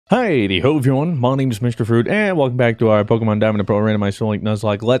Hi, ho everyone, my name is Mr. Fruit, and welcome back to our Pokemon Diamond and Pearl Randomized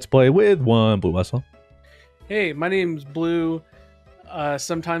Nuzlocke Let's Play with one Blue Vessel. Hey, my name's Blue.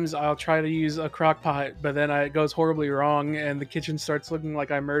 Sometimes I'll try to use a crock pot, but then it goes horribly wrong, and the kitchen starts looking like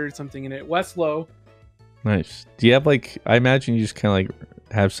I murdered something in it. Westlow. Nice. Do you have, like, I imagine you just kind of,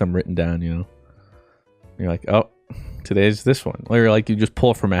 like, have some written down, you know? You're like, oh, today's this one. Or, like, you just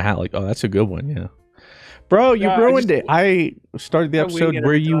pull from a hat, like, oh, that's a good one, yeah. Bro, you ruined it. I started the episode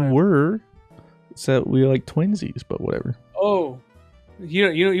where you were. So we were like twinsies, but whatever. Oh, you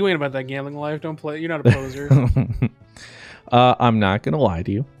ain't about that gambling life. Don't play. You're not a poser. I'm not gonna lie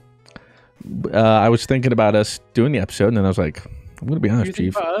to you. I was thinking about us doing the episode, and then I was like, I'm gonna be honest,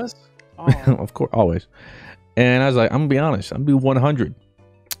 Chief. About us? Oh. Of course, always. And I was like, I'm gonna be honest. I'm gonna be 100.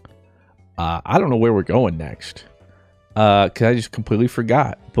 I don't know where we're going next. Because I just completely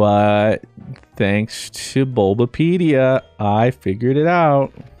forgot. But thanks to Bulbapedia, I figured it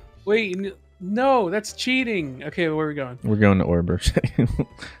out. Wait, no, that's cheating. Okay, where are we going? We're going to Orbur City.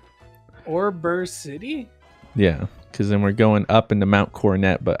 Orbur City? Yeah, because then we're going up into Mount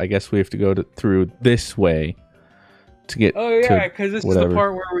Coronet, but I guess we have to go through this way to get. Oh yeah, because this is the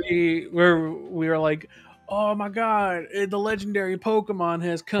part where we were like, oh my god, the legendary Pokemon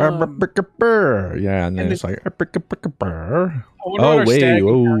has come. Yeah, and then it's like, oh, wait.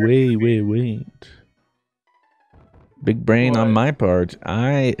 Big brain on my part.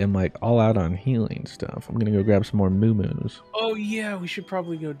 I am like all out on healing stuff. I'm going to go grab some more Moo-Moos. Oh, yeah, we should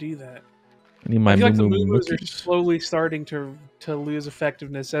probably go do that. I need my Moo-Moos are slowly starting to lose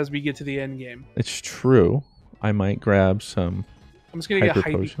effectiveness as we get to the end game. It's true. I might grab some. I'm just going to get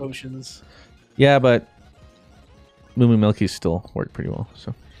Hype Potions. Yeah, but Moo Milkies still work pretty well.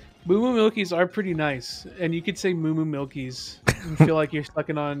 So Moo Milkies are pretty nice, and you could say Moo Milkies and feel like you're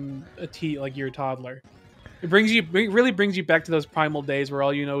sucking on a tea like you're a toddler. It really brings you back to those primal days where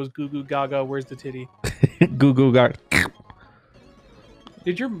all you know is goo goo gaga. Where's the titty? Goo goo gaga.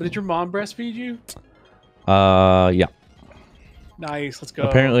 Did your mom breastfeed you? Yeah. Nice. Let's go.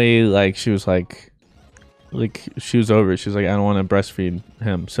 Apparently, like she was she was over it. She was like, I don't want to breastfeed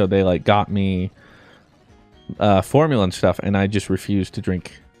him, so they like got me formula and stuff, and I just refused to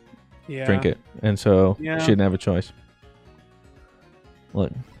drink it, and so she didn't have a choice.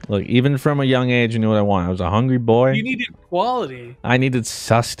 Look, even from a young age, I knew what I wanted. I was a hungry boy. You needed quality. I needed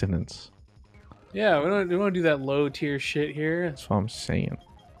sustenance. Yeah, we don't want to do that low tier shit here. That's what I'm saying.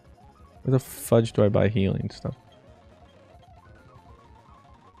 Where the fudge do I buy healing stuff?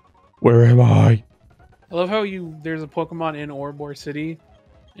 Where am I? I love how there's a Pokemon in Orbor City,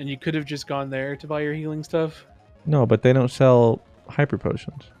 and you could have just gone there to buy your healing stuff. No, but they don't sell hyper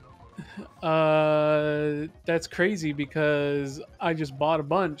potions. That's crazy because I just bought a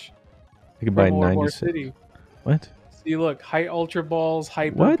bunch. You can buy 96. City. What? See, look, Ultra Balls,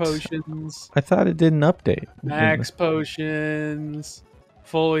 Hyper Potions. I thought it didn't update. Max Potions,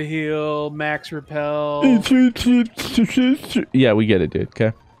 Full Heal, Max Repel. Yeah, we get it, dude.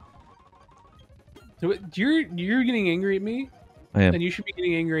 Okay. You're getting angry at me? I am. And you should be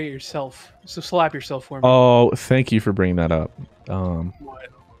getting angry at yourself. So slap yourself for me. Oh, thank you for bringing that up. What?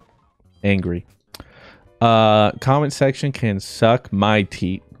 Angry. Comment section can suck my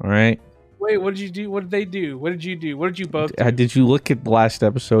teat. All right. Wait, what did you do? What did they do? What did you do? What did you both do? Did you look at the last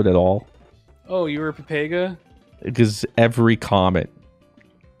episode at all? Oh, you were a Papega? Because every comment.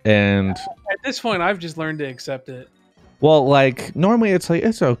 And at this point, I've just learned to accept it. Well, like, normally it's like,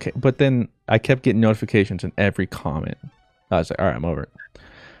 it's okay. But then I kept getting notifications in every comment. I was like, all right, I'm over it.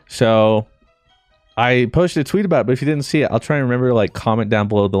 So I posted a tweet about it, but if you didn't see it, I'll try and remember to like comment down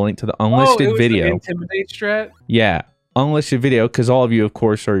below the link to the unlisted video. The intimidate strat? Yeah. Unlisted video, because all of you, of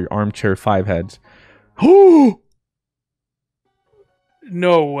course, are armchair five heads. No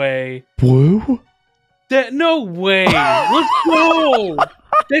way. Blue? No way. Let's go.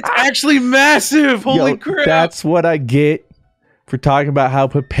 That's actually massive. Holy crap. That's what I get for talking about how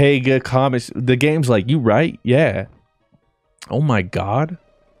Papega comments. The game's like, you right? Yeah. Oh my god.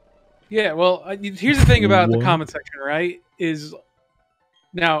 Yeah, well, here's the thing about the comment section, right? Is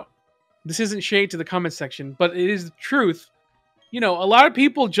now, this isn't shade to the comment section, but it is the truth. You know, a lot of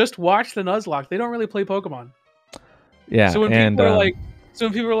people just watch the Nuzlocke. They don't really play Pokemon. Yeah, so when people are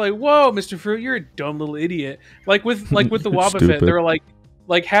like, "Whoa, Mr. Fruit, you're a dumb little idiot," like with the Wobbuffet, they were like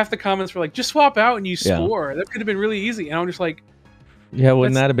half the comments were like, "Just swap out and use Spore." That could have been really easy, and I'm just like, "Yeah,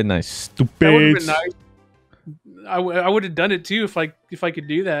 wouldn't that have been nice?" Stupid. That would have been nice. I would have done it too if I could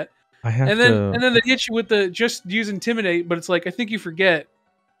do that. And then they hit you with the just use Intimidate, but it's like, I think you forget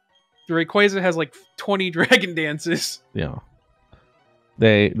the Rayquaza has like 20 Dragon Dances. Yeah.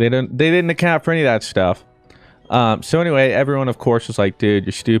 They didn't account for any of that stuff. So anyway, everyone, of course, was like, dude,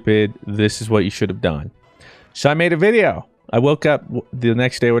 you're stupid. This is what you should have done. So I made a video. I woke up the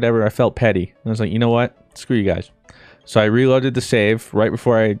next day, whatever. I felt petty. And I was like, you know what? Screw you guys. So I reloaded the save right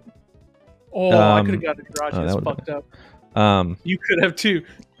before I... Oh, I could have got the garage. That's fucked up. You could have too.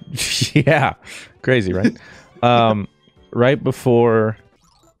 Yeah. Crazy, right? Right before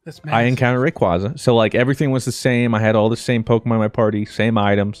I encountered Rayquaza. So, like, everything was the same. I had all the same Pokemon in my party, same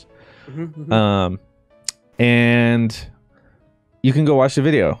items. And you can go watch the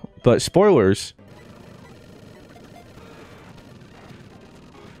video. But spoilers...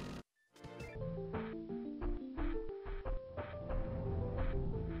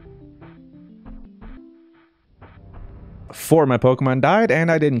 Four of my Pokemon died,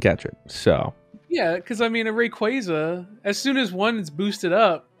 and I didn't catch it. So yeah, because I mean, a Rayquaza, as soon as one is boosted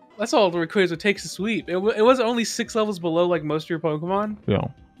up, that's all the Rayquaza takes to sweep. It was only 6 levels below like most of your Pokemon. Yeah,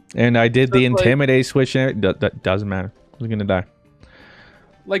 and I did the Intimidate switch. That doesn't matter. I was gonna die.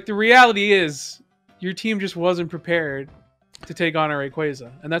 Like the reality is, your team just wasn't prepared to take on a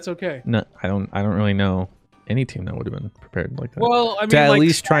Rayquaza, and that's okay. No, I don't really know any team that would have been prepared like that. Well, I mean, to at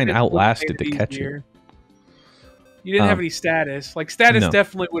least try and outlast it to catch it. You didn't have any status. Like, status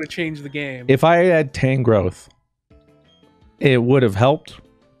definitely would have changed the game. If I had Tangrowth, it would have helped,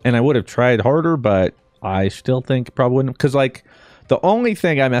 and I would have tried harder, but I still think probably wouldn't. Because, like, the only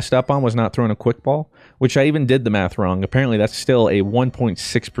thing I messed up on was not throwing a quick ball, which I even did the math wrong. Apparently, that's still a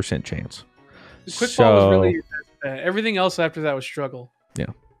 1.6% chance. The quick ball was really your best bet. Everything else after that was struggle. Yeah.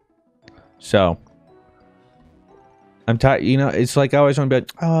 So... I'm tired, you know, it's like I always want to be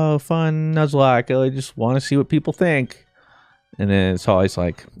like, oh, fun Nuzlocke. I just want to see what people think. And then it's always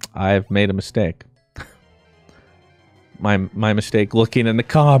like, I've made a mistake. my mistake looking in the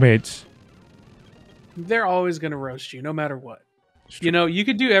comments. They're always going to roast you, no matter what. You know, you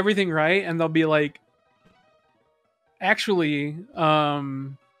could do everything right, and they'll be like, actually, I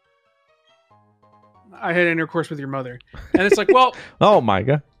had intercourse with your mother. And it's like, well... Oh, my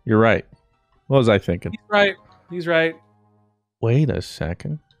God. You're right. What was I thinking? He's right. He's right. Wait a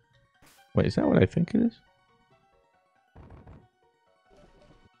second. Wait, is that what I think it is?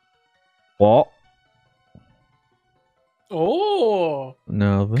 Oh. Oh.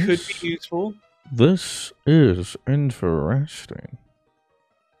 No, this could be useful. This is interesting.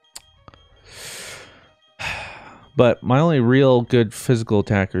 But my only real good physical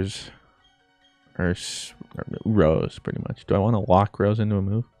attackers are Rose, pretty much. Do I want to lock Rose into a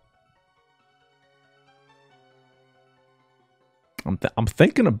move? I'm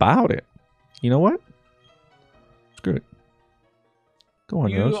thinking about it. You know what? Screw it. Go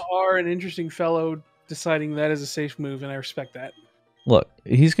on, Rose. You are an interesting fellow deciding that is a safe move, and I respect that. Look,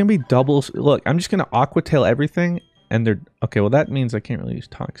 he's going to be double... Look, I'm just going to Aqua Tail everything, and they're... Okay, well, that means I can't really use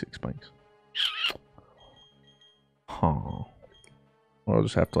Toxic Spikes. Huh. Or I'll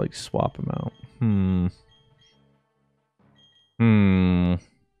just have to, like, swap them out.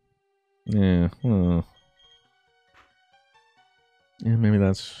 Yeah, yeah, maybe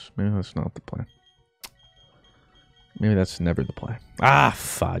that's not the play. Maybe that's never the play. Ah,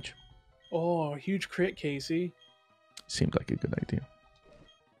 fudge. Oh, huge crit, Casey. Seems like a good idea.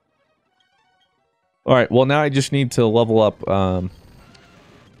 All right, well, now I just need to level up.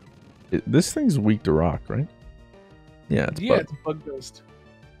 This thing's weak to rock, right? Yeah, it's it's a bug ghost.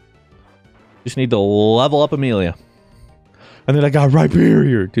 Just need to level up Amelia. And then I got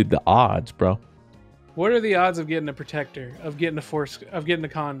Rhyperior. Dude, the odds, bro. What are the odds of getting a protector, of getting a force, of getting a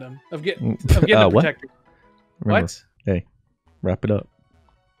condom, of getting a protector? Remember, what? Hey, wrap it up.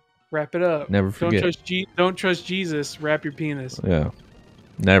 Wrap it up. Never forget. Don't trust Jesus. Wrap your penis. Yeah,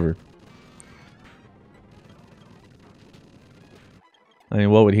 never. I mean,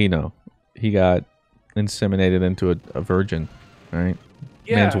 what would he know? He got inseminated into a virgin, right?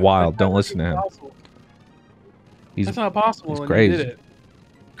 Yeah, man's wild. Don't listen to him. That's not possible. He's crazy. You did it.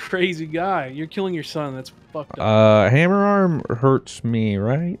 Crazy guy. You're killing your son. That's fucked up. Hammer arm hurts me,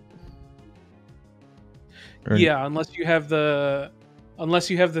 right? Yeah, unless you have the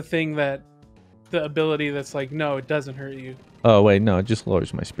thing that the ability that's like, no, it doesn't hurt you. Oh wait, no, it just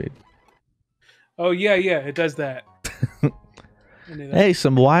lowers my speed. Oh yeah, it does that. Hey,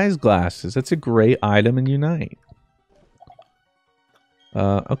 some wise glasses. That's a great item in Unite.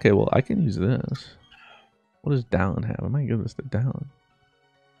 Okay, well I can use this. What does Dallin have? I might give this to Dallin.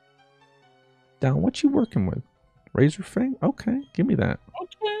 Dallin, what you working with? Razor Fang? Okay, give me that.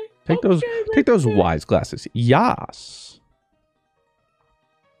 Okay. Take those wise glasses. Yas.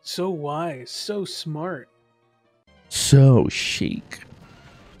 So wise, so smart. So chic.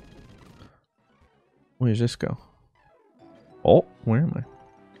 Where does this go? Oh, where am I?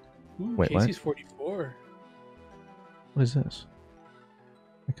 Ooh, wait, Casey's what? 44. What is this?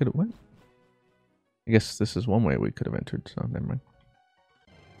 I could have went. I guess this is one way we could have entered, so never mind.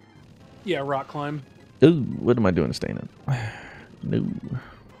 Yeah, rock climb. Ooh, what am I doing staying in? No.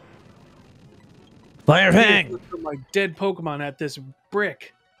 Fire Fang! My dead Pokemon at this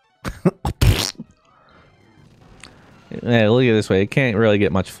brick. Yeah, look at it this way. It can't really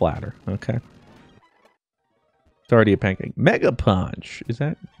get much flatter, okay? It's already a pancake. Mega Punch! Is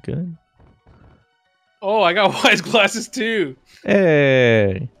that good? Oh, I got wise glasses too.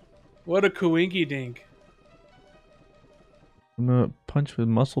 Hey! What a coinky dink. I'm gonna punch with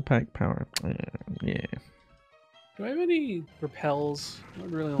muscle pack power. Yeah. Do I have any repels? I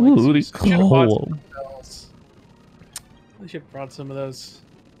would really Ooh, like these some cool. repels. I should have brought some of those.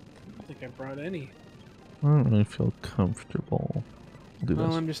 I don't think I brought any. I don't really feel comfortable. Do Well,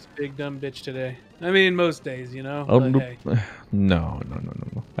 this. I'm just a big dumb bitch today. I mean, most days, you know. Oh, But no. hey. No.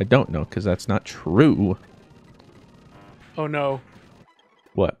 I don't know, because that's not true. Oh no.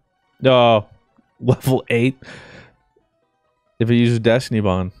 What? No. Level 8? If it uses Destiny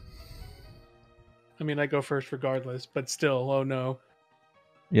Bond. I mean, I go first regardless, but still, oh no.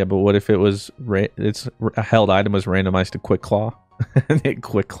 Yeah, but what if it was a held item was randomized to Quick Claw? And it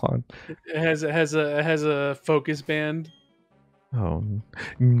Quick Clawed. It has a focus band. Oh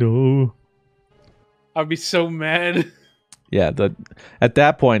no. I'd be so mad. Yeah, at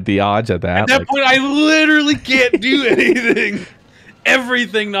that point the odds of that. At that point, I literally can't do anything.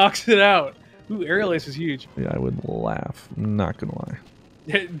 Everything knocks it out. Ooh, Aerial Ace is huge. Yeah, I would laugh. I'm not gonna lie.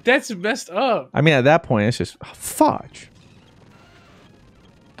 That's messed up. I mean, at that point, it's just fudge.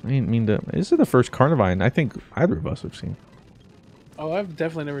 I didn't mean to. This is the first Carnivine I think either of us have seen. Oh, I've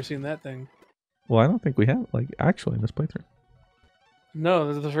definitely never seen that thing. Well, I don't think we have, like, actually in this playthrough. No,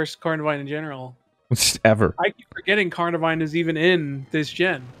 this is the first Carnivine in general. Ever. I keep forgetting Carnivine is even in this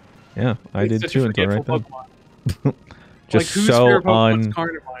gen. Yeah, I did too until right then. Just like, so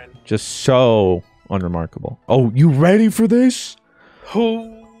Carnivine? Just so unremarkable. Oh, you ready for this?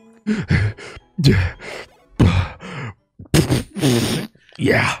 Oh.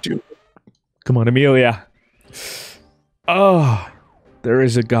 Yeah. Come on, Amelia. Oh, there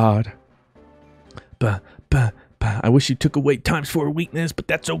is a God. I wish you took away times 4 weakness, but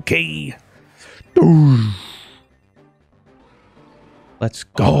that's okay. Let's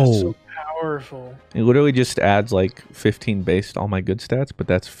go. Oh, that's so powerful. It literally just adds like 15 base to all my good stats, but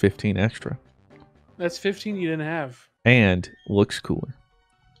that's 15 extra. That's 15 you didn't have. And looks cooler.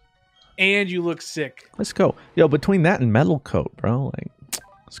 And you look sick. Let's go. Yo, between that and Metal Coat, bro, like,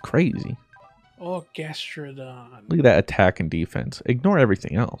 it's crazy. Oh, Gastrodon. Look at that attack and defense. Ignore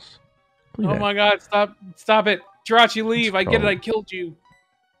everything else. Oh my god, stop it. Jirachi, leave. I get it, I killed you.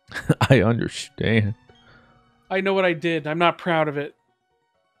 I understand. I know what I did. I'm not proud of it.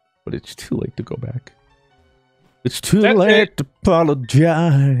 But it's too late to go back. It's too late to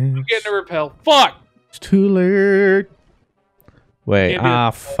apologize. I'm getting a repel. Fuck! It's too late. Wait,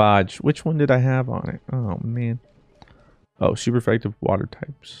 fudge. Which one did I have on it? Oh, man. Oh, super effective water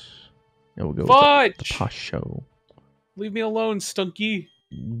types. Yeah, we'll go fudge! With the Pasho. Leave me alone, Stunky.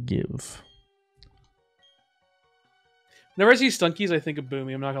 Give. Whenever I see Stunkies, I think of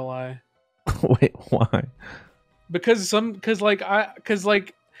Boomy. I'm not gonna lie. Wait, why? Because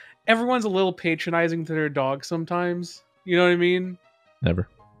everyone's a little patronizing to their dog sometimes. You know what I mean? Never.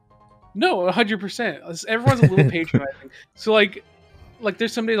 No, 100%. Everyone's a little patronizing. So like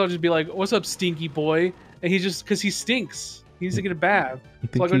there's some days I'll just be like, "What's up, stinky boy?" And he just because he stinks, he needs to get a bath.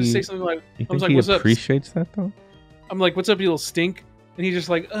 So like, I'll just say something like, "I was like, what's up?" Appreciates that though. I'm like, "What's up, you little stink?" And he's just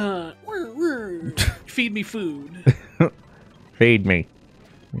like, feed me food. Feed me.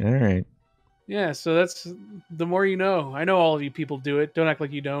 All right. Yeah, so that's the more you know. I know all of you people do it. Don't act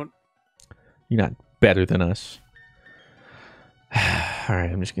like you don't. You're not better than us. All right,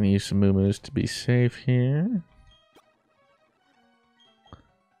 I'm just going to use some moo-moos to be safe here.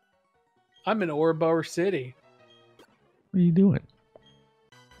 I'm in Ouroboros City. What are you doing?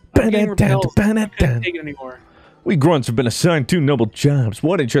 I'm getting repels. I can't take it anymore. We grunts have been assigned 2 noble jobs.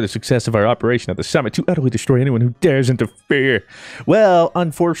 One, ensure the success of our operation at the summit. 2, utterly destroy anyone who dares interfere. Well,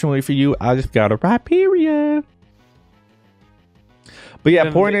 unfortunately for you, I just got a Rhyperior. But yeah,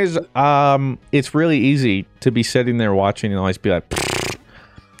 point is, it's really easy to be sitting there watching and always be like,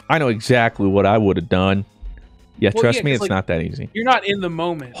 I know exactly what I would have done. Yeah, trust me, it's not that easy. You're not in the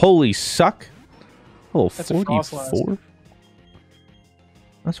moment. Holy suck. Oh, that's 44?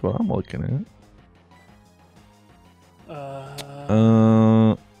 That's what I'm looking at.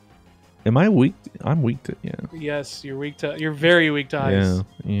 Am I weak? I'm weak to, yeah. Yes, you're weak to, you're very weak to ice.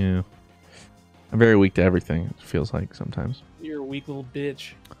 Yeah. I'm very weak to everything, it feels like sometimes. You're a weak little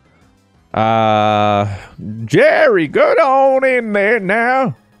bitch. Jerry, get on in there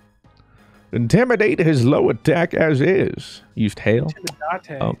now. Intimidate his low attack as is. Used hail?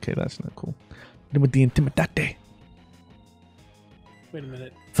 Intimidate. Okay, that's not cool. With the intimidate. Wait a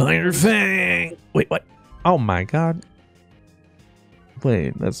minute. Fire Fang! Wait, what? Oh my god.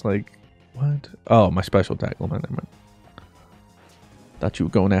 Wait, that's like... What? Oh, my special attack. Oh, never mind. Thought you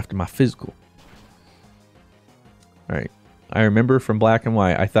were going after my physical. Alright. I remember from Black and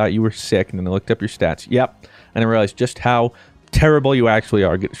White, I thought you were sick, and then I looked up your stats. Yep. And I realized just how terrible you actually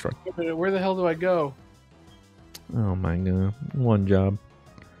are. Get destroyed. Where the hell do I go? Oh my god. One job.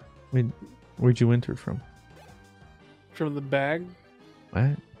 Wait, where'd you enter from? From the bag?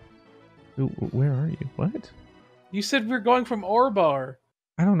 What? Where are you? What? You said we're going from Orbar.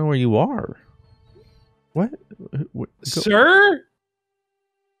 I don't know where you are. What? Sir?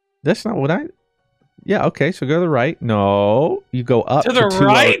 That's not what I... Yeah, okay, so go to the right. No, you go up to the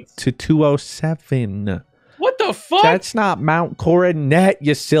right? To 207. What the fuck? That's not Mount Coronet,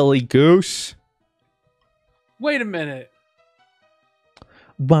 you silly goose. Wait a minute.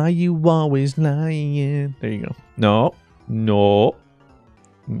 Why you always lying? There you go. No. No.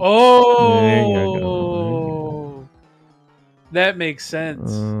 Oh. There you go. That makes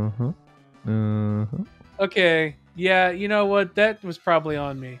sense. Uh-huh. Uh-huh. Okay. Yeah, you know what? That was probably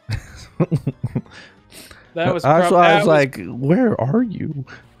on me. That was I was like, where are you?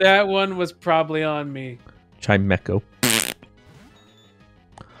 That one was probably on me. Chimeco.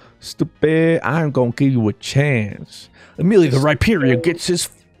 Stupid. I'm gonna give you a chance. Amelia the Rhyperia gets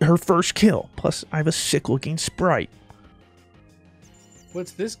her first kill. Plus, I have a sick looking sprite.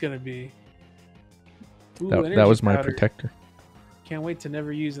 What's this gonna be? Ooh, that was my powder. protector. Can't wait to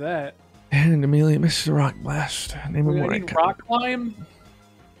never use that. And Amelia misses the rock blast. Name of one. Rock climb?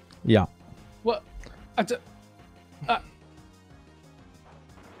 Yeah. What?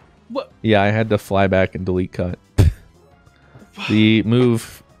 What? Yeah, I had to fly back and delete cut. The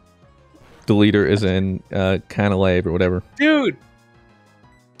move deleter is in kind of lame or whatever. Dude.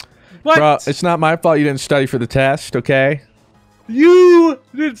 What? Bro, it's not my fault you didn't study for the test, okay? You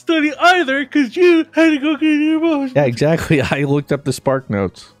didn't study either because you had to go get your emotions. Yeah, exactly. I looked up the Spark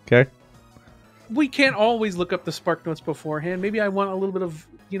Notes, okay? We can't always look up the Spark Notes beforehand. Maybe I want a little bit of,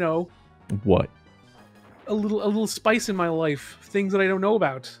 you know... What? A little spice in my life. Things that I don't know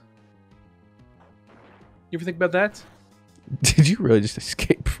about. You ever think about that? Did you really just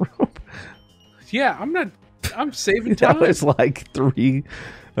escape from? Yeah, I'm saving time. That was like 3.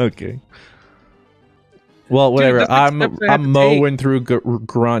 Okay. Well, whatever. Dude, I'm mowing through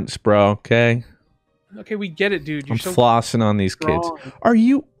grunts, bro. Okay. Okay, we get it, dude. You're I'm so flossing on these strong. kids. Are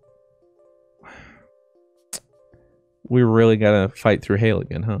you? We really gotta fight through hail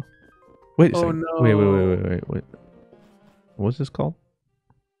again, huh? Wait a second. No. Wait. What's this called?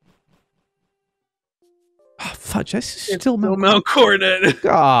 Oh, fudge. That's still Mount Coronet.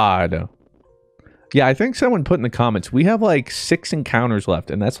 God. Yeah, I think someone put in the comments, we have like 6 encounters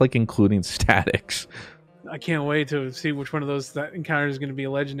left, and that's like including statics. I can't wait to see which one of those encounters is going to be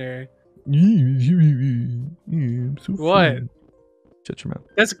a legendary. So what? Shut your mouth.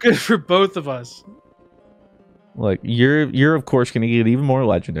 That's good for both of us. Like, you're of course going to get even more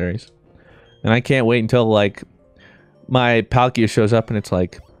legendaries. And I can't wait until, like, my Palkia shows up and it's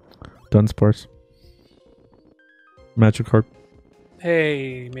like, Dunsparce. Magikarp.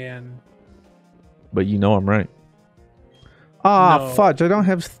 Hey, man. But you know I'm right. Ah, fudge. I don't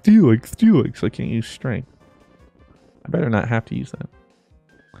have Steelix. I can't use Strength. I better not have to use that.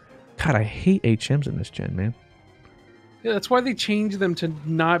 God, I hate HMs in this gen, man. Yeah, that's why they changed them to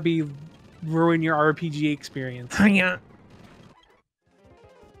not be ruin your RPG experience. Yeah.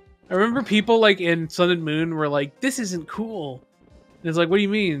 I remember people like in Sun and Moon were like, "This isn't cool." And it's like, "What do you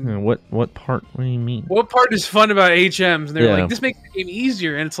mean? What part? What do you mean? What part is fun about HMs?" And they're like, "This makes the game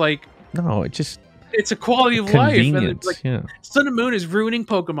easier." And it's like, no, it just it's a quality of life. And it's like, yeah. Sun and Moon is ruining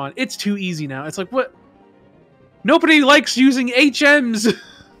Pokemon. It's too easy now. It's like, what? Nobody likes using HMs.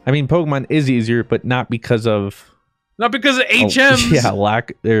 I mean, Pokemon is easier, but not because of HMs.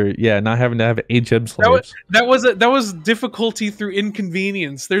 Not having to have HM slaves. That was difficulty through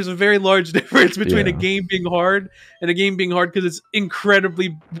inconvenience. There's a very large difference between a game being hard and a game being hard because it's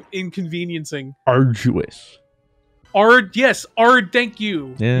incredibly inconveniencing. Arduous. Yes, thank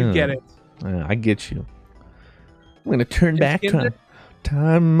you. Yeah. You get it. I get you. I'm gonna turn back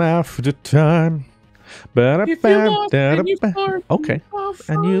time after time. Okay.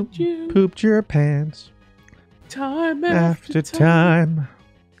 And you pooped your pants. Time after time.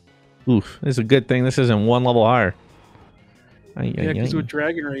 Oof, it's a good thing this isn't one level higher. Yeah, because it would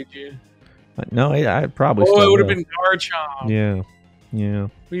Dragon Rage you. No, I probably still it would have been Garchomp. Yeah. Yeah.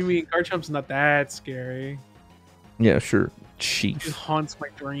 What do you mean? Garchomp's not that scary. Yeah, sure. It Chief. haunts my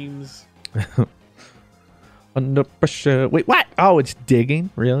dreams. Under pressure. Wait, what? Oh, it's digging?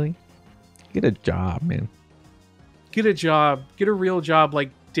 Really? Get a job, man. Get a job. Get a real job like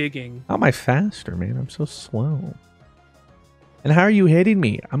digging. How am I faster, man? I'm so slow. And how are you hitting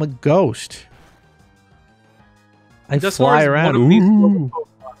me? I'm a ghost. I fly around. Ooh.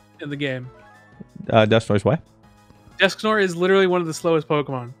 In the game. Dusknoir's what? Dusknoir is literally one of the slowest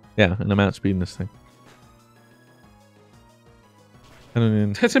Pokemon. Yeah, and I'm outspeeding this thing. I don't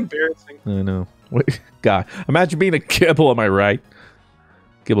even... That's embarrassing. I know. Wait, God, imagine being a Kibble, am I right?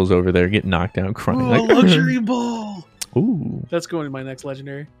 Kibble's over there getting knocked down, crying. Oh, like, luxury ball! Ooh. That's going to my next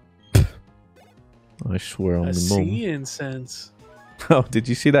legendary. I swear on the moon. Sea incense. Oh, did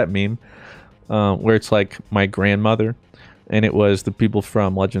you see that meme? Where it's like my grandmother, and it was the people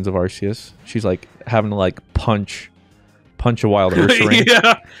from Legends of Arceus. She's like having to like punch a wild Ursaring.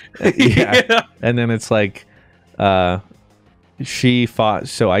 Yeah. And then it's like, she fought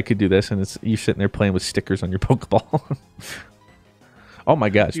so I could do this, and it's you sitting there playing with stickers on your Pokeball. Oh my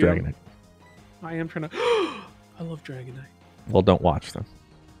God, it's Dragonite. I am trying to. I love Dragonite. Well, don't watch them.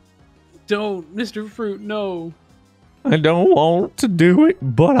 Don't, Mr. Fruit, no. I don't want to do it,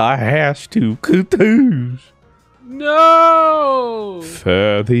 but I has to. Kutus. No!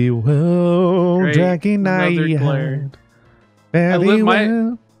 Fare thee well, Dragonite. Fare thee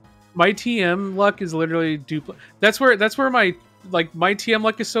well. My TM luck is literally duplicate. That's where my TM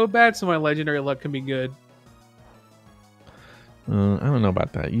luck is so bad, so my legendary luck can be good. I don't know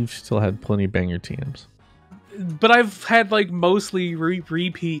about that. You've still had plenty of banger TMs. But I've had like mostly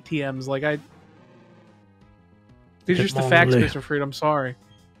repeat TMs. Like these are just the facts, Mr. Fruit. I'm sorry.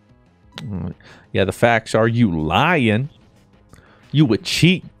 Yeah, the facts are you lying. You would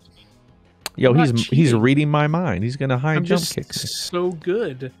cheat. Yo, he's reading my mind. He's gonna high jump kick me. So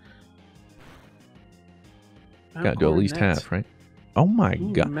good. Gotta do at least half, right? Oh my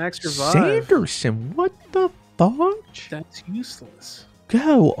God, Max revive. Sanderson, what the fuck? That's useless.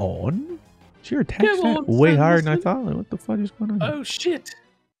 Go on. Is your attack stat way higher than I thought? Like, what the fuck is going on? Oh shit.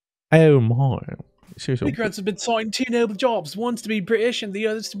 Oh my. Seriously. The grunts have been assigned 2 noble jobs. One's to be British and the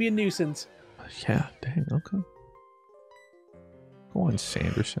other's to be a nuisance. Yeah, dang, okay. Go on,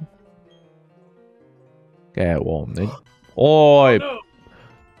 Sanderson. Go on then. Oi! No.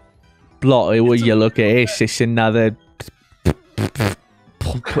 Blotty, will you look at this? It's another...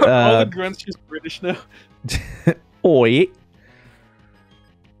 All the grunts just British now. Oi!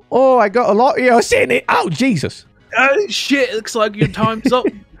 Oh, I got a lot of you in it. Oh, Jesus. Oh, shit. Looks like your time's up,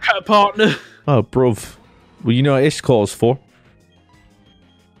 partner. Oh, bruv. Well, you know what this calls for?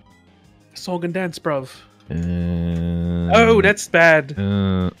 Song and dance, bruv. Oh, that's bad.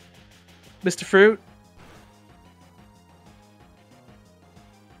 Mr. Fruit?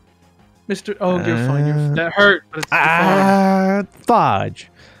 Mr. Oh, you're fine. That hurt, but it's fine. Fudge.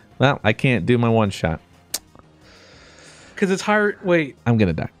 Well, I can't do my one shot. Because it's higher. Wait. I'm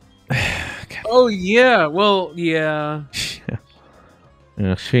going to die. Oh, yeah. Well, yeah.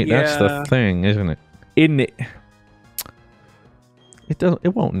 Yeah, see, that's the thing, isn't it? Isn't it?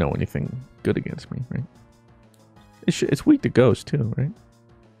 It won't know anything good against me, right? It's weak to Ghost too, right?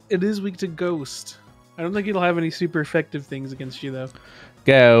 It is weak to Ghost. I don't think it'll have any super effective things against you, though.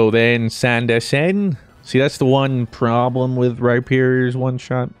 Go then, Sanderson. See, that's the one problem with Rhyperior's one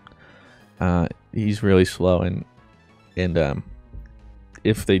shot. He's really slow, and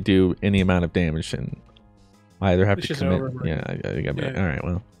if they do any amount of damage, then I either have to commit. Yeah, I got back. All right,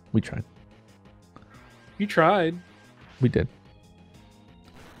 well, we tried. You tried. We did.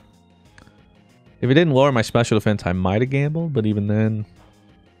 If it didn't lower my special defense, I might have gambled, but even then...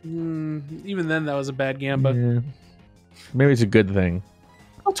 even then, that was a bad gamble. Yeah. Maybe it's a good thing.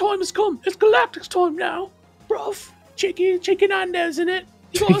 Our time has come. It's Galactic's time now. Bruv. Chicken Nando's in it.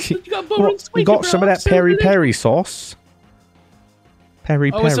 You got butter and sweet. You got some of that peri-peri sauce.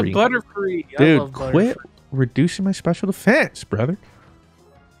 Peri-peri. Oh, it's a Butterfree. Dude, quit reducing my special defense, brother.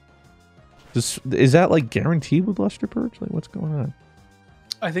 Is that like guaranteed with Luster Purge? Like, what's going on?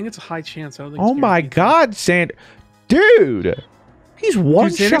 I think it's a high chance. I don't think. Oh my God, Sand, dude, he's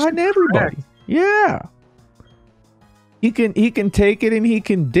one-shotting everybody. Yeah, he can take it and he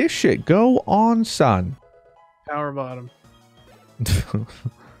can dish it. Go on, son. Power bottom. So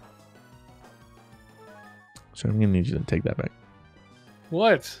I'm gonna need you to take that back.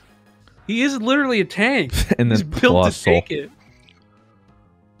 What? He is literally a tank. And then he's built to take it.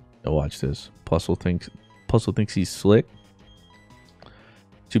 Oh, watch this. Puzzle thinks he's slick.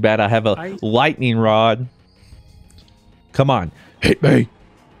 Too bad I have a lightning rod. Come on. Hit me.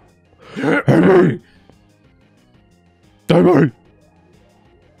 Hit me. Hit me.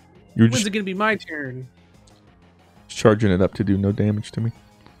 When's it gonna be my turn? Charging it up to do no damage to me.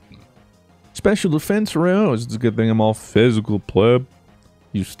 Special defense rounds. It's a good thing I'm all physical, pleb.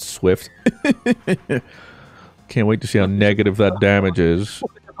 You swift. Can't wait to see how negative that damage is.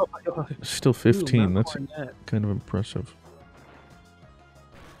 Still 15. That's kind of impressive.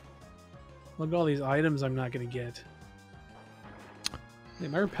 Look at all these items I'm not gonna get. Hey,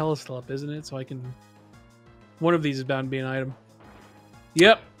 my repel is still up, isn't it? So I can... One of these is bound to be an item.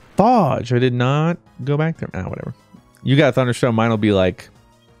 Yep. Fudge. I did not go back there. Ah, whatever. You got a Thunderstone. Mine will be like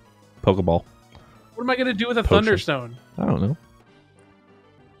Pokeball. What am I going to do with a Thunderstone? I don't know.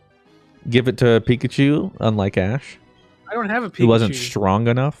 Give it to Pikachu, unlike Ash. I don't have a Pikachu. He wasn't strong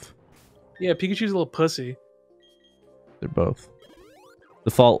enough. Yeah, Pikachu's a little pussy. They're both.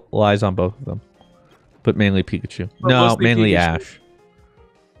 The fault lies on both of them. But mainly Pikachu. No, mainly Pikachu. Ash.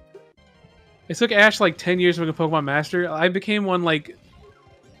 It took Ash like 10 years to become a Pokemon Master. I became one like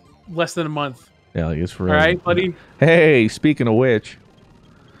less than a month. Yeah, like it's real. All right, buddy. Hey, speaking of which,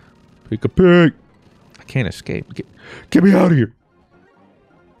 Pika. I can't escape. Get me out of here.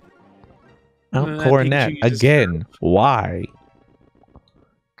 Coronet again. Why?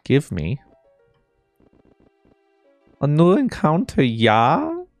 Give me a new encounter,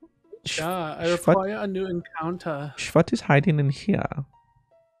 yeah? Yeah, I require a new encounter. What is hiding in here?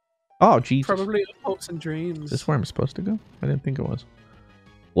 Oh, Jesus. Probably hopes and dreams. Is this where I'm supposed to go? I didn't think it was.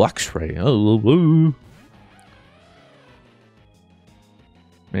 Luxray. Oh, woo.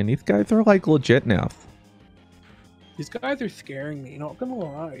 Man, these guys are like legit now. These guys are scaring me, not gonna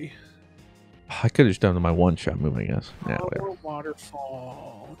lie. I could have just done my one-shot move, I guess. Yeah, whatever.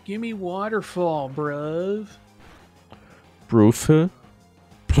 Waterfall. Give me waterfall, bruv. Brufe.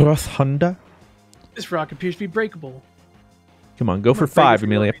 Plus Honda. This rock appears to be breakable. Come on, go for 5,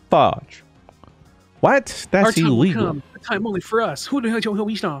 Amelia. Fudge. What? That's illegal. A time only for us. Who the hell are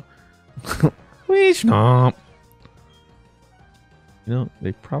we stomp? We stomp. You know,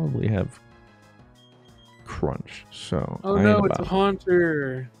 they probably have crunch, so... Oh no, it's a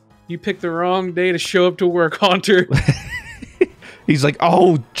Haunter. You picked the wrong day to show up to work, Haunter. He's like,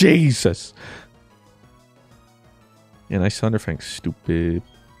 oh, Jesus. Yeah, nice Thunderfang, stupid.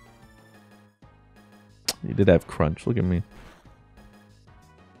 You did have crunch, look at me.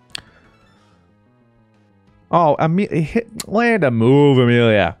 Oh, land a move,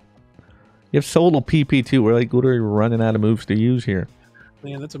 Amelia. You have so little PP too. We're like literally running out of moves to use here.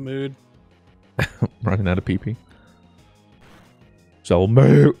 Man, that's a mood. Running out of PP. So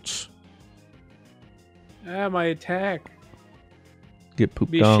mates. Ah, my attack. Get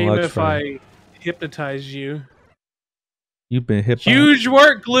pooped Be on. ashamed if I hypnotize you. You've been hit. Huge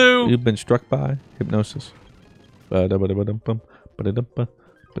work, Glue. You've been struck by hypnosis.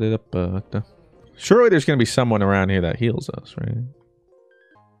 Surely there's gonna be someone around here that heals us, right?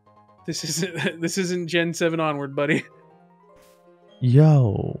 This isn't Gen 7 onward, buddy.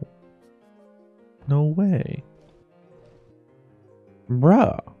 Yo. No way.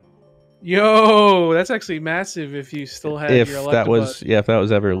 Bruh. Yo, that's actually massive if you still had your Electabuzz. If that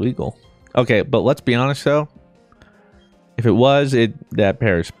was ever legal. Okay, but let's be honest though. If it was, that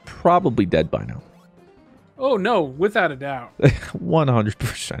pair is probably dead by now. Oh no, without a doubt.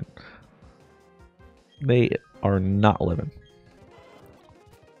 100%. They are not living.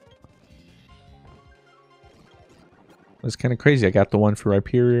 That's kind of crazy. I got the one for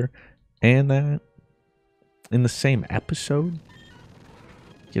Rhyperior and that in the same episode.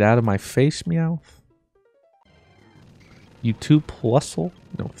 Get out of my face, Meowth. You too, Plusle?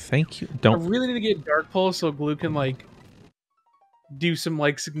 No, thank you. Don't. I really need to get Dark Pulse so Glue can like do some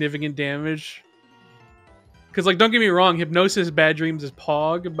like significant damage. Because like, don't get me wrong, Hypnosis, Bad Dreams is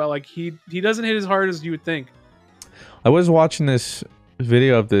Pog, but like he doesn't hit as hard as you would think. I was watching this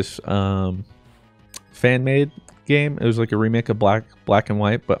video of this fan-made game. It was like a remake of Black and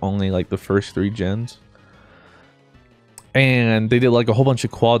White, but only like the first 3 gens. And they did like a whole bunch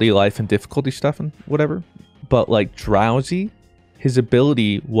of quality of life and difficulty stuff and whatever. But like Drowsy, his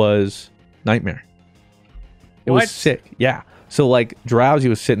ability was Nightmare. It was sick. Yeah. So like Drowsy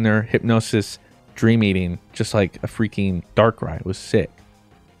was sitting there, Hypnosis, Dream Eating, just like a freaking Darkrai. It was sick.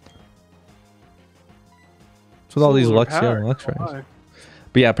 So with all these Luxrays.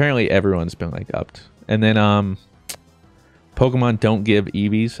 But yeah, apparently everyone's been like upped. And then Pokemon don't give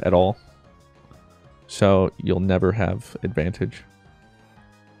EVs at all. So you'll never have advantage.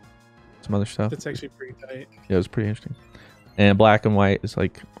 Some other stuff. That's actually pretty tight. Yeah, it was pretty interesting. And Black and White is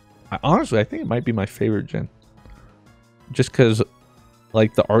like, honestly, I think it might be my favorite gen. Just because,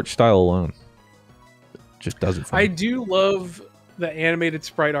 like, the art style alone just does it for me. I do love the animated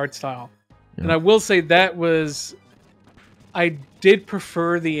sprite art style. Yeah. And I will say that was I did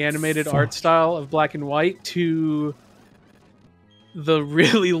prefer the animated art style of black and white to the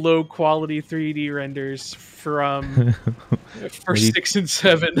really low quality 3D renders from for 6 and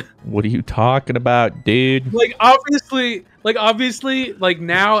 7. What are you talking about, dude? Like obviously,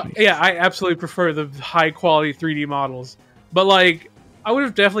 now, yeah, I absolutely prefer the high quality 3D models. But like, I would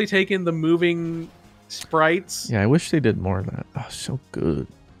have definitely taken the moving sprites. Yeah, I wish they did more of that. Oh, so good.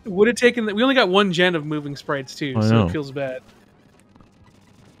 Would have taken that. We only got 1 gen of moving sprites too, so it feels bad.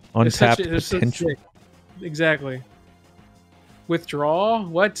 Untapped potential. Exactly. Withdraw?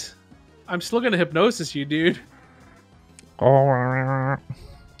 What? I'm still gonna hypnosis you, dude. Oh,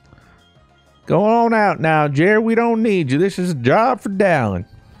 go on out now, Jerry. We don't need you. This is a job for Dallin.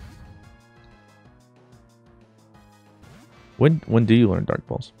 When do you learn Dark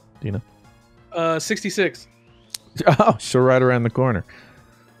Pulse? Do you know? 66. Oh, so right around the corner.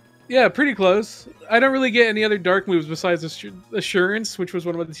 Yeah, pretty close. I don't really get any other dark moves besides Assurance, which was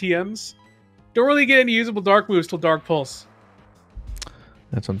one of the TMs. Don't really get any usable dark moves till Dark Pulse.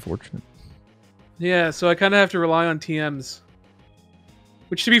 That's unfortunate. Yeah, so I kind of have to rely on TMs.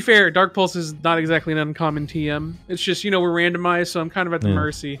 Which, to be fair, Dark Pulse is not exactly an uncommon TM. It's just, we're randomized, so I'm kind of at the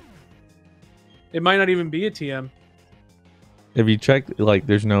mercy. It might not even be a TM. Have you checked, like,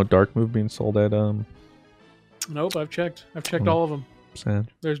 there's no dark move being sold at, Nope, I've checked. I've checked all of them. Sad.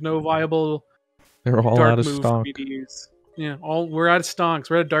 There's no viable They're all dark out of move stock. for me to use. Yeah, we're out of stonks.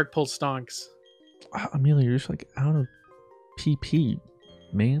 We're out of Dark Pulse stonks. Amelia, you're just, like, out of PP,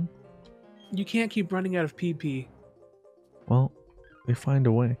 man. You can't keep running out of PP. Well, they find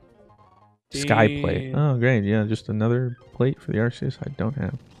a way. Sky plate. Oh, great. Yeah, just another plate for the Arceus I don't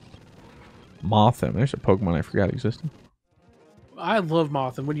have. Mothim. There's a Pokemon I forgot existed. I love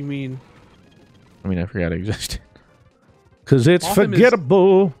Mothim. What do you mean? I mean, I forgot it existed. Because it's Mothim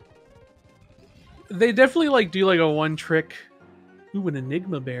forgettable. They definitely do a one trick. Ooh, an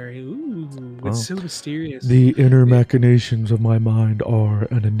Enigma Berry. Ooh, it's so mysterious. The inner machinations of my mind are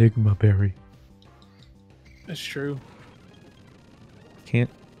an Enigma Berry. That's true. Can't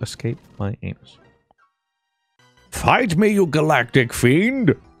escape my anus. Fight me, you galactic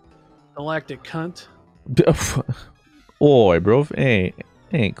fiend! Galactic cunt. Oi, bro. Hey,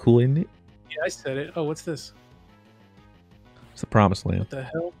 ain't cool, isn't it? Yeah, I said it. Oh, what's this? It's the Promised Land. What the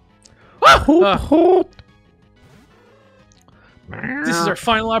hell? This is our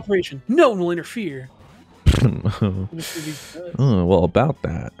final operation. No one will interfere. Well, about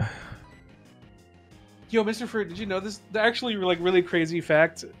that. Yo, Mr. Fruit, did you know this? Actually, really crazy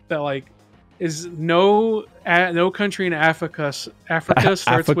fact that is no country in Africa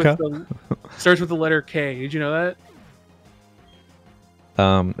starts with the letter K. Did you know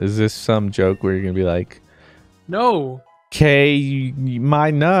that? Is this some joke where you're gonna be like, no, K, my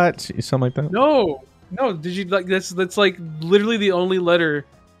nuts, something like that? No. Did you that's literally the only letter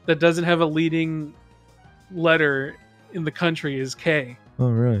that doesn't have a leading letter in the country is K. Oh,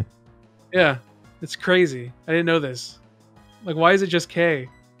 really? Yeah. It's crazy. I didn't know this. Why is it just K?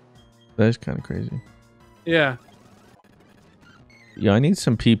 That is kind of crazy. Yeah. Yeah, I need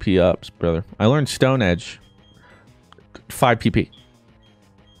some PP ups, brother. I learned Stone Edge. 5 PP.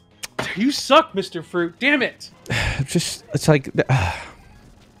 You suck, Mr. Fruit. Damn it. It's like...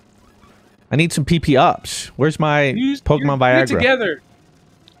 I need some PP ups. Where's my Pokemon Viagra? Together.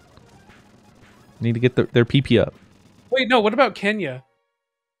 Need to get their PP up. Wait, no. What about Kenya?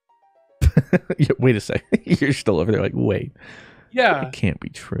 Wait a second. You're still over there wait. Yeah. It can't be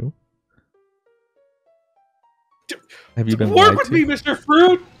true. Have you been work with me, Mr.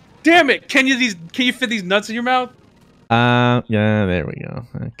 Fruit? Damn it. Can you fit these nuts in your mouth? Yeah, there we go.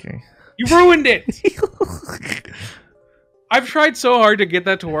 Okay. You ruined it. I've tried so hard to get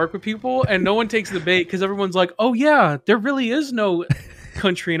that to work with people, and no one takes the bait because everyone's like, "Oh yeah, there really is no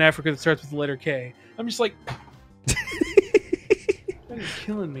country in Africa that starts with the letter K." I'm just like, you're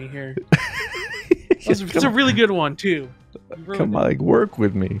killing me here. It's a really good one too. Come on, work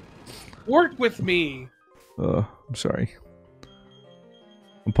with me. Work with me. I'm sorry.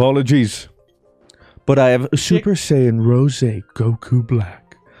 Apologies, but I have a Super Saiyan Rose Goku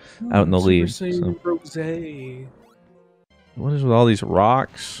Black out in the lead. Super Saiyan Rose. What is with all these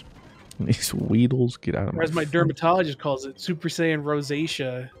rocks? And these Weedles? Get out of my... Or as my dermatologist calls it, Super Saiyan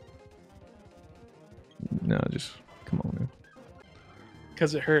Rosacea. No, just... Come on, man.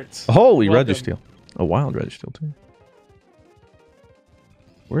 Because it hurts. Holy Registeel. A wild Registeel, too.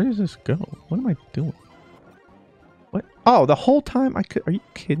 Where does this go? What am I doing? What? Oh, the whole time I could... Are you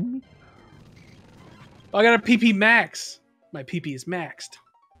kidding me? Oh, I got a PP max. My PP is maxed.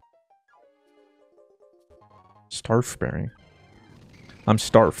 Starfberry. I'm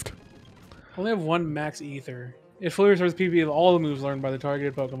starved. I only have 1 max ether. If fully restores PP, all the moves learned by the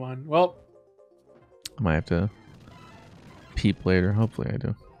targeted Pokemon. Well, I might have to peep later. Hopefully I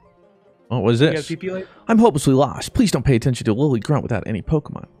do. What was this? PP later? I'm hopelessly lost. Please don't pay attention to Lily Grunt without any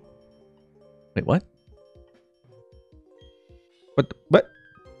Pokemon. Wait, what? What?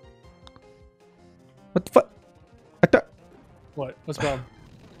 What the fuck? What? What's the problem?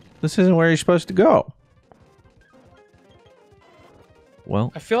 This isn't where you're supposed to go.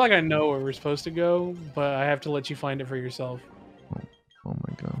 Well, I feel like I know where we're supposed to go, but I have to let you find it for yourself. Oh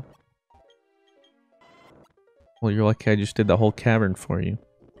my god. Well, you're lucky I just did the whole cavern for you.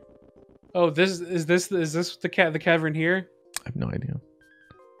 Oh, is this the cavern here? I have no idea.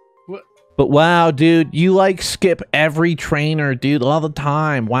 What? But wow, dude, you like skip every trainer, dude, all the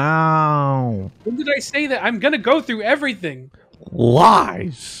time. Wow. When did I say that? I'm gonna go through everything.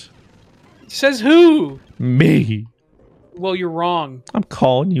 Lies. Says who? Me. Well, you're wrong. I'm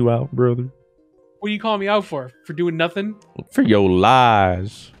calling you out, brother. What are you calling me out for? For doing nothing? For your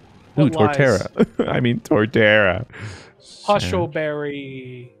lies. What Ooh, Torterra. I mean, Torterra.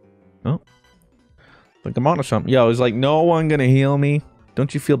 Hushleberry. Oh. Like, I'm onto something. Yo, is like no one gonna heal me?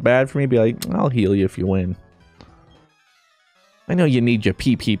 Don't you feel bad for me? Be like, I'll heal you if you win. I know you need your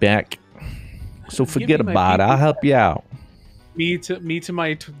PP back. So forget about it. I'll help you out. Me to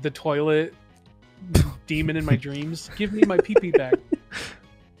the toilet demon in my dreams. Give me my PP back.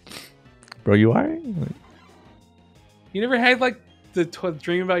 Bro, you alright? You never had like the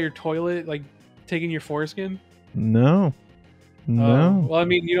dream about your toilet like taking your foreskin? No. No. Well, I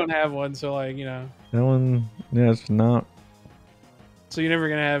mean, you don't have one, so like, you know. That one, yeah, it's not. So you're never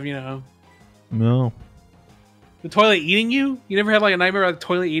gonna have, you know. No. The toilet eating you? You never had like a nightmare about the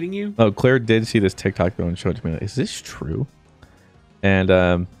toilet eating you? Oh, Claire did see this TikTok though and showed it to me. Like, is this true? And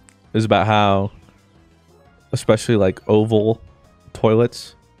it was about how, especially like oval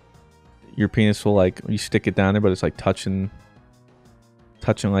toilets, your penis will like, you stick it down there, but it's like touching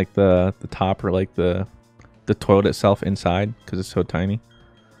like the top or like the toilet itself inside because it's so tiny.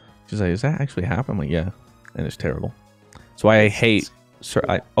 She's like, does that actually happen? I'm like, yeah, and it's terrible. That's why I hate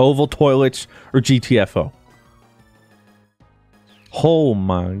oval toilets or GTFO. Oh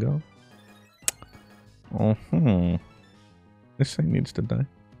my god. Oh, this thing needs to die.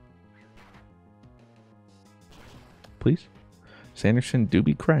 Please. Sanderson do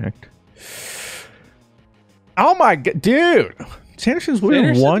be cracked. Oh my god, dude! Sanderson's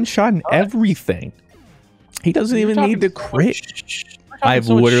winning one shot in everything. He doesn't even need to crit. I've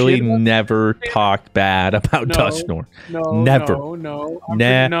literally never talked bad about Dusknoir. Never. No.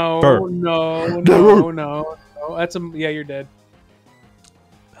 That's yeah, you're dead.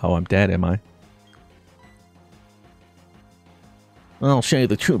 Oh, I'm dead, am I? I'll show you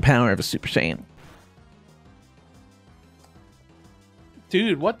the true power of a Super Saiyan.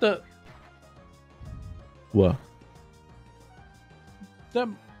 Dude, what the? What? That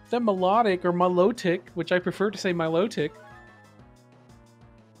melodic or melotic, which I prefer to say melotic.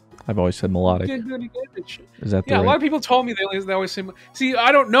 I've always said melodic. Is that the a right? lot of people told me they always say. See,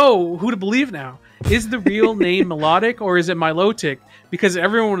 I don't know who to believe now. Is the real name melodic or is it melotic? Because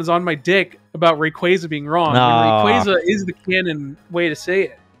everyone was on my dick about Rayquaza being wrong. Rayquaza is the canon way to say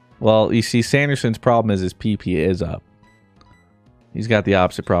it. Well, you see, Sanderson's problem is his PP is up. He's got the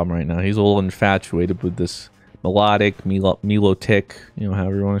opposite problem right now. He's a little infatuated with this melodic, melotic, you know,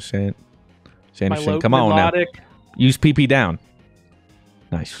 however you want to say it. Sanderson, come on now. Use PP down.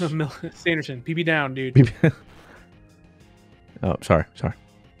 Nice. Sanderson, PP down, dude. Oh, sorry.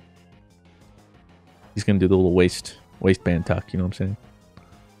 He's gonna do the little waistband tuck. You know what I'm saying?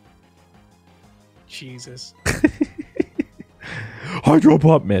 Jesus. Hydro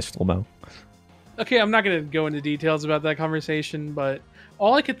pump missed, Lamau. Okay, I'm not gonna go into details about that conversation, but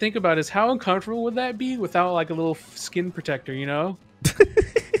all I could think about is how uncomfortable would that be without like a little skin protector, you know?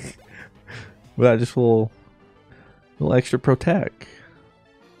 Without just a little extra protect.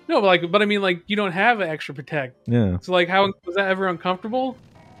 No, but I mean, like, you don't have an extra protect. Yeah. So, like, how was that ever uncomfortable?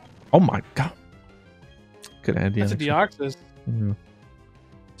 Oh my god. Good idea. That's a Deoxys. Yeah.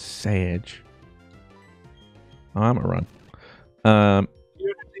 Sage. Oh, I'm a run. You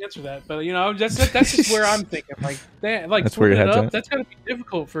don't have to answer that, but you know, that's just where I'm thinking. Like, that's where your head's at. That's gotta be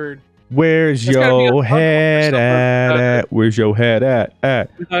difficult for. Where's your head at? Where's your head at?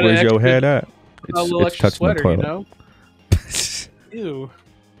 Where's your head at? A little extra sweater, you know. Ew.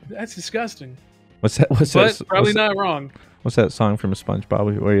 That's disgusting. What's that? But probably not wrong. What's that song from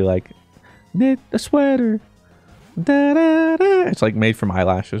SpongeBob where you're like, knit a sweater, da da da? It's like made from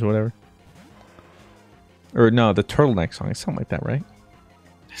eyelashes or whatever. Or no, the turtleneck song. It's something like that, right?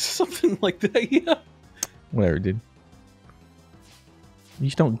 Something like that, yeah. Whatever, dude. You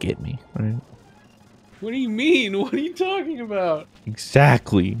just don't get me, right? What do you mean? What are you talking about?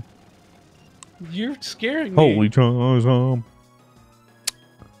 Exactly. You're scaring me. Holy Tom.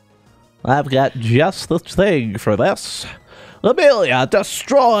 I've got just the thing for this. Amelia,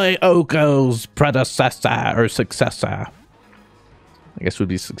 destroy Oko's predecessor or successor. I guess it would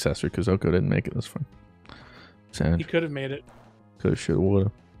be successor because Oko didn't make it this far. Sad. He could have made it. Could have, should have, would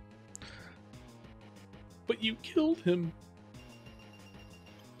have. But you killed him.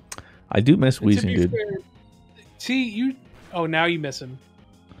 I do miss Wheezing, dude. Fair, see, you... Oh, now you miss him.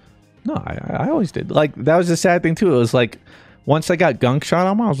 No, I always did. Like, that was the sad thing, too. It was like, once I got Gunk Shot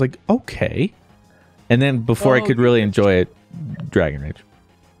on him, I was like, okay. And then before I could really enjoy it, Dragon Rage.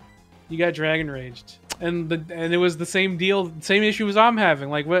 You got Dragon Raged. And it was the same deal, same issue as I'm having.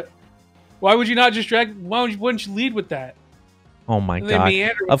 Like, what? Why would you not just wouldn't you lead with that? Oh my god!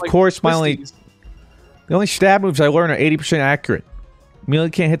 Of course, the only stab moves I learn are 80% accurate. Amelia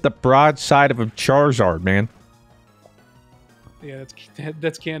can't hit the broadside of a Charizard, man. Yeah,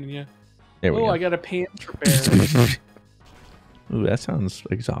 that's canon. Yeah. There we go. I got a pants repair. Ooh, that sounds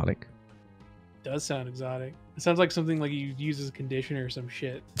exotic. Does sound exotic. It sounds like something like you use as a conditioner or some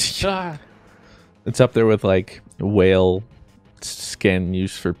shit. It's up there with like whale skin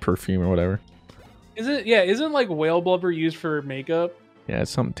used for perfume or whatever. Is it? Yeah, isn't like whale blubber used for makeup? Yeah,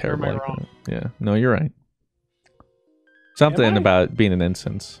 it's something terrible like that. Yeah, no, you're right. Something about being an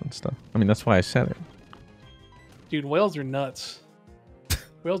incense and stuff. I mean, that's why I said it. Dude, whales are nuts.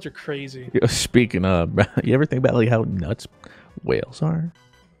 Whales are crazy. Speaking of, you ever think about like how nuts whales are?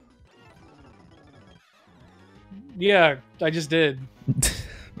 Yeah, I just did.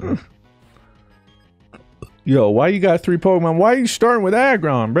 Yo, why you got 3 Pokemon? Why are you starting with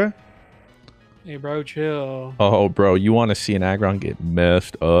Aggron, bruh? Hey, bro, chill. Oh, bro, you want to see an Aggron get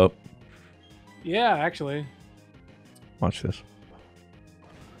messed up? Yeah, actually. Watch this.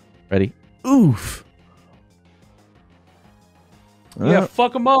 Ready? Oof. Yeah,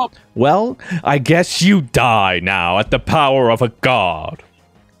 fuck him up. Well, I guess you die now at the power of a god.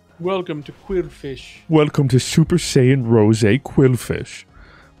 Welcome to Quillfish. Welcome to Super Saiyan Rose Quillfish.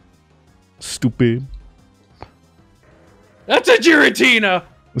 Stupid. That's a Giratina!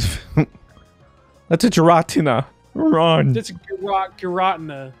 That's a Giratina. Run. That's a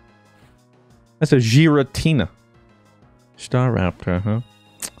Giratina. That's a Giratina. Staraptor, huh?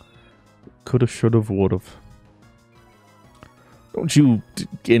 Coulda, shoulda, would've. Don't you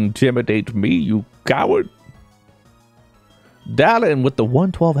intimidate me, you coward. Dial in with the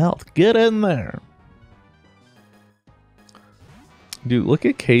 112 health. Get in there. Dude, look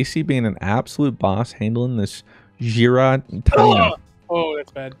at Casey being an absolute boss handling this Giratina. Oh,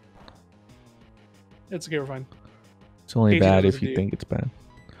 that's bad. It's okay, we're fine. It's only bad if you think it's bad.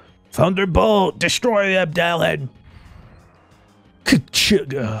 Thunderbolt! Destroy the Abdalhead!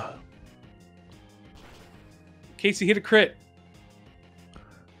 Kachuga! Casey hit a crit.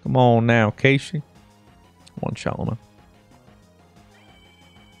 Come on now, Casey. One shot lemon.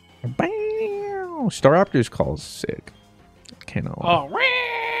 Bam! Staraptor's call is sick. Cannot lie. Oh,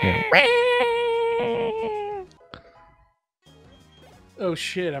 Yeah. Oh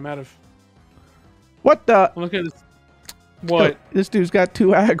shit, I'm out of... What the? Look at this. What? This dude's got 2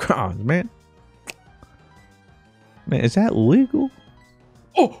 Agrons, man. Man, is that legal?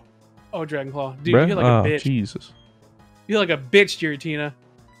 Oh! Oh, Dragon Claw. Dude, Bruh? you feel like a bitch. Jesus. You feel like a bitch, Giratina.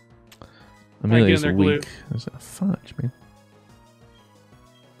 Amelia's weak. That's a fudge, man.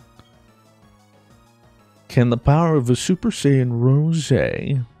 Can the power of a Super Saiyan Rose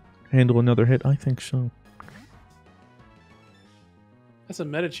handle another hit? I think so. That's a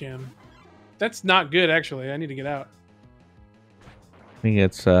Medicham. That's not good, actually. I need to get out. I think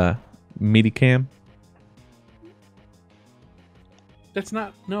it's Medicam. That's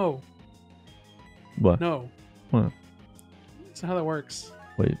not... No. What? No. What? That's not how that works.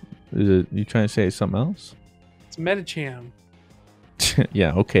 Wait, is it you trying to say something else? It's Medicham.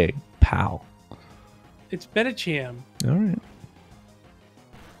 Yeah, okay, pal. It's Medicham. All right.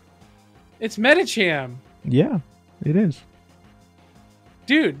 It's Medicham. Yeah, it is.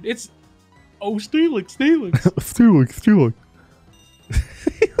 Dude, it's... Oh, Steelix, Steelix. Steelix.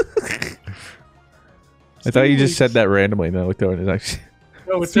 I thought you just said that randomly. No, it's actually...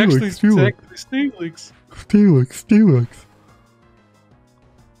 No, it's actually Steelix. Steelix.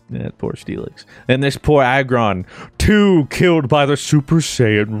 Yeah, poor Steelix. And this poor Aggron, 2 killed by the Super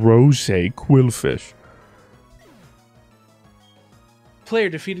Saiyan Rose Quillfish. Player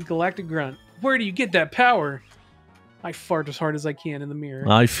defeated Galactic Grunt. Where do you get that power? I fart as hard as I can in the mirror.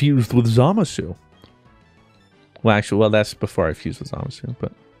 I fused with Zamasu. Well, actually, that's before I fused with Zamasu,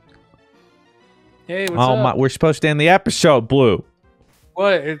 but... Hey, what's up? We're supposed to end the episode, Blue.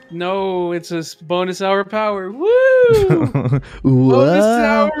 What? No, it's a bonus hour power. Woo! Bonus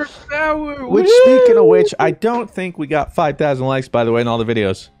hour power. Which, speaking of which, I don't think we got 5,000 likes, by the way, in all the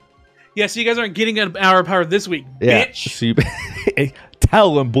videos. Yeah, so you guys aren't getting an hour power this week, bitch. So you,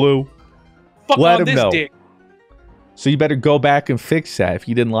 tell them, Blue. Fuck Let on them this know. dick. So you better go back and fix that if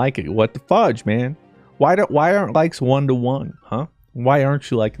you didn't like it. What the fudge, man? Why aren't likes 1-to-1, huh? Why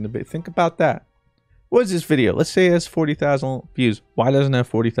aren't you liking the video? Think about that. What is this video? Let's say it has 40,000 views. Why doesn't it have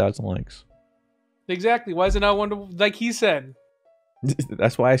 40,000 likes? Exactly. Why is it not 1 to, like he said?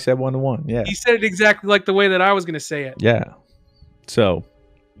 That's why I said 1-to-1. Yeah. He said it exactly like the way that I was going to say it. Yeah. So,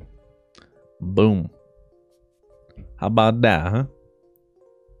 boom. How about that, huh?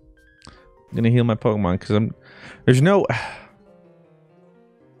 I'm gonna heal my Pokemon because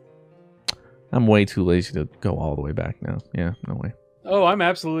I'm way too lazy to go all the way back now. Yeah, no way. Oh, I'm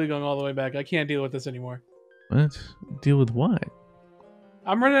absolutely going all the way back. I can't deal with this anymore. What? Deal with what?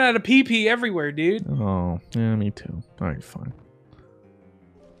 I'm running out of PP everywhere, dude. Oh, yeah, me too. Alright, fine.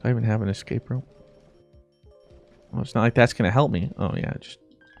 Do I even have an escape rope? Oh, it's not like that's gonna help me. Oh, yeah, just...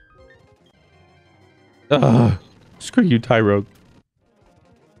 screw you, Tyrogue.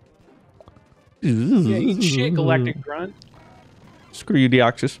 Yeah, eat shit, Galactic Grunt. Screw you,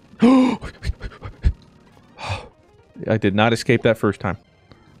 Deoxys. I did not escape that first time.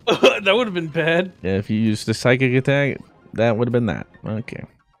 That would have been bad. Yeah, if you used the psychic attack, that would have been that. Okay.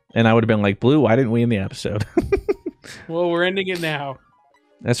 And I would have been like, Blue, why didn't we end the episode? Well, we're ending it now.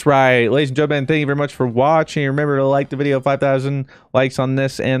 That's right. Ladies and gentlemen, thank you very much for watching. Remember to like the video, 5,000 likes on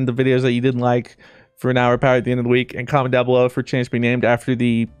this and the videos that you didn't like for an hour power at the end of the week. And comment down below for a chance to be named after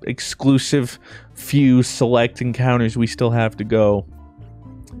the exclusive few select encounters we still have to go.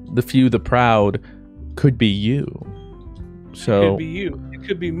 The few, the proud, could be you. So, it could be you. It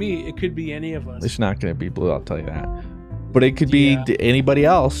could be me. It could be any of us. It's not going to be Blue, I'll tell you that. But it could be anybody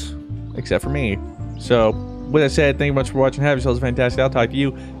else except for me. So, with that said, thank you much for watching. Have yourselves a fantastic day. I'll talk to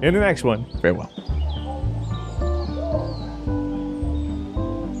you in the next one. Farewell.